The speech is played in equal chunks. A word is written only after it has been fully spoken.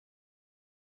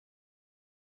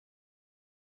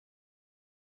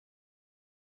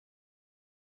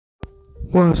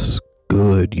What's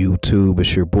good, YouTube?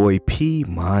 It's your boy P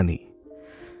Money.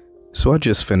 So I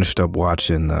just finished up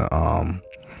watching the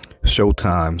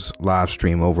Showtime's live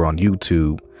stream over on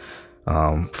YouTube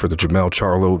for the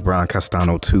Charlo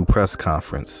Castano 2 press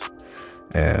conference.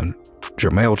 And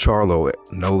Charlo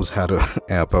knows how to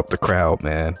amp up the crowd,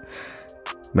 man.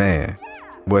 Man,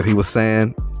 what he was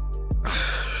saying,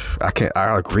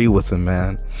 I agree with him,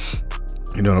 man.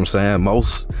 You know what I'm saying?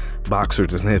 Most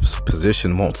boxers in his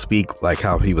position won't speak like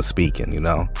how he was speaking, you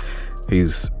know?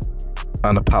 He's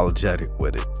unapologetic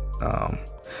with it.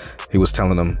 He was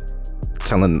telling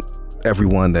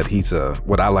everyone that he's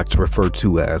what I like to refer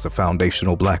to as a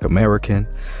foundational Black American,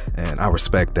 and I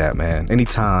respect that, man.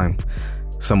 Anytime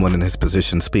someone in his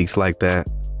position speaks like that,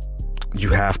 you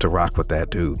have to rock with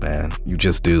that dude, man. You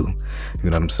just do. You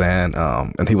know what I'm saying?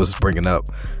 And he was bringing up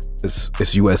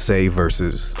it's USA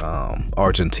versus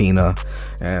Argentina,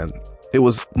 and it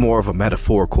was more of a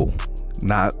metaphorical,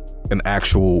 not an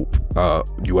actual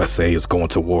USA is going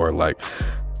to war. Like,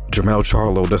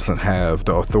 Charlo doesn't have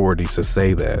the authority to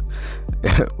say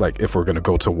that, like, if we're gonna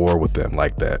go to war with them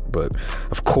like that. But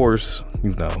of course,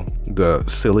 you know, the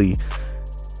silly,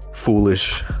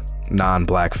 foolish,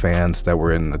 non-black fans that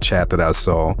were in the chat that I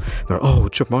saw, they're, oh,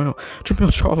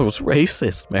 Charlo's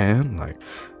racist, man. Like,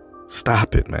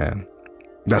 stop it, man.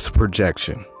 That's a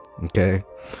projection, okay?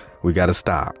 We gotta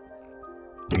stop.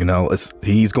 You know,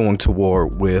 he's going to war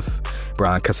with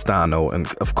Castano, and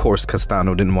of course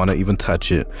Castano didn't want to even touch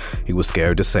it. He was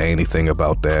scared to say anything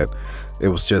about that. It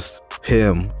was just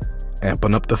him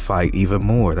amping up the fight even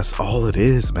more. That's all it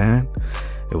is, man.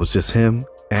 It was just him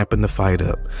amping the fight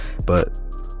up. But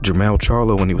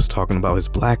Charlo, when he was talking about his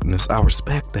blackness, I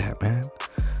respect that, man.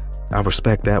 I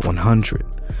respect that 100.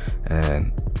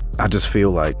 And I just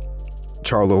feel like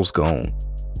Charlo's gonna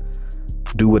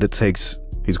do what it takes.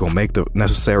 He's gonna make the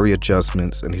necessary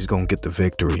adjustments, and he's gonna get the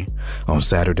victory on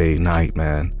Saturday night,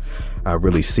 man. I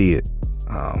really see it.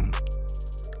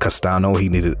 Castano, he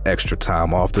needed extra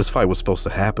time off. This fight was supposed to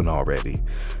happen already.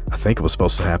 I think it was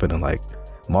supposed to happen in like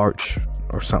March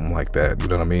or something like that. You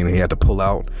know what I mean? He had to pull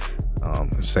out,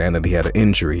 saying that he had an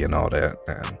injury and all that.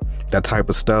 And that type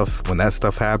of stuff, when that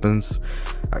stuff happens,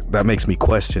 that makes me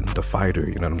question the fighter.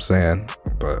 You know what I'm saying?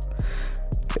 But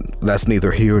that's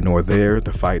neither here nor there.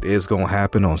 The fight is going to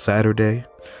happen on Saturday.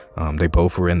 They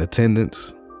both were in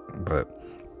attendance, but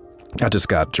I just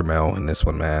got Jermell in this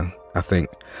one, man. I think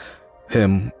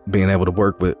him being able to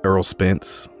work with Errol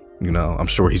Spence, you know, I'm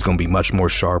sure he's going to be much more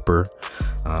sharper.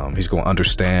 He's going to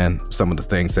understand some of the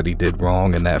things that he did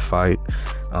wrong in that fight,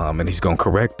 and he's going to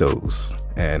correct those,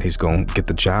 and he's going to get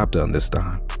the job done this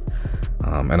time.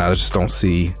 And I just don't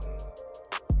see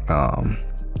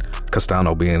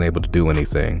Castano being able to do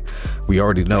anything. We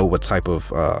already know what type of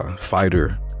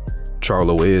fighter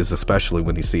Charlo is, especially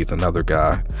when he sees another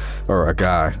guy or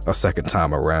a second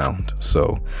time around.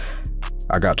 So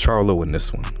I got Charlo in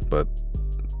this one. But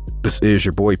this is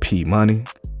your boy P Money.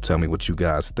 Tell me what you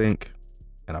guys think,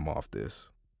 and I'm off this.